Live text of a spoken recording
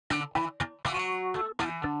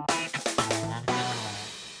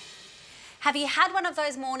Have you had one of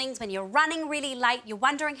those mornings when you're running really late, you're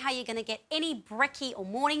wondering how you're going to get any brekkie or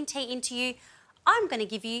morning tea into you? I'm going to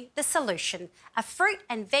give you the solution, a fruit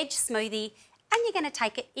and veg smoothie, and you're going to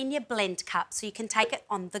take it in your blend cup so you can take it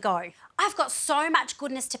on the go. I've got so much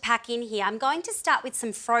goodness to pack in here. I'm going to start with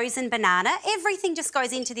some frozen banana. Everything just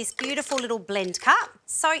goes into this beautiful little blend cup.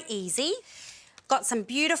 So easy. Got some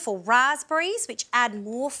beautiful raspberries, which add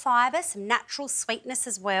more fibre, some natural sweetness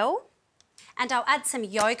as well. And I'll add some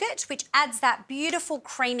yogurt, which adds that beautiful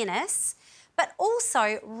creaminess, but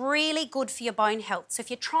also really good for your bone health. So if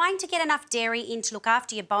you're trying to get enough dairy in to look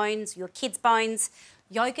after your bones, your kids' bones,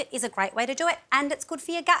 yogurt is a great way to do it, and it's good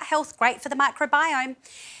for your gut health, great for the microbiome.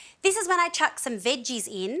 This is when I chuck some veggies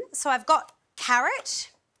in. So I've got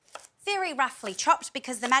carrot, very roughly chopped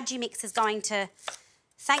because the Maggi mix is going to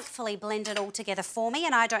thankfully blend it all together for me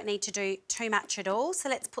and I don't need to do too much at all. So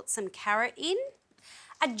let's put some carrot in.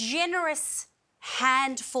 A generous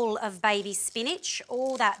handful of baby spinach,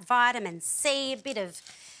 all that vitamin C, a bit of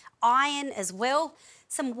iron as well.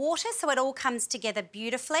 Some water so it all comes together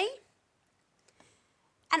beautifully.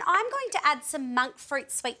 And I'm going to add some monk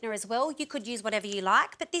fruit sweetener as well. You could use whatever you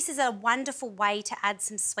like, but this is a wonderful way to add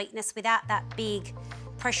some sweetness without that big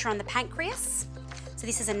pressure on the pancreas. So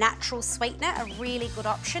this is a natural sweetener, a really good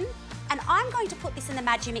option. And I'm going to put this in the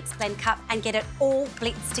Maggi Mix blend cup and get it all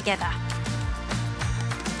blitzed together.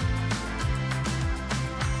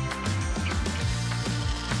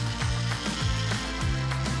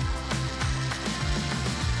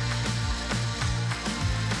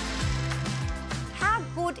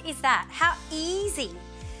 Is that? How easy.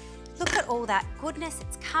 Look at all that goodness.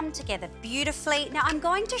 It's come together beautifully. Now I'm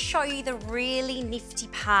going to show you the really nifty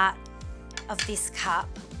part of this cup.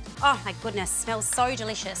 Oh my goodness, smells so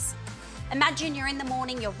delicious. Imagine you're in the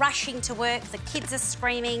morning, you're rushing to work, the kids are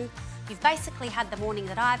screaming. You've basically had the morning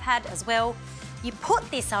that I've had as well. You put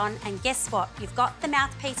this on and guess what? You've got the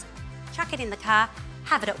mouthpiece, chuck it in the car,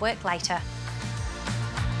 have it at work later.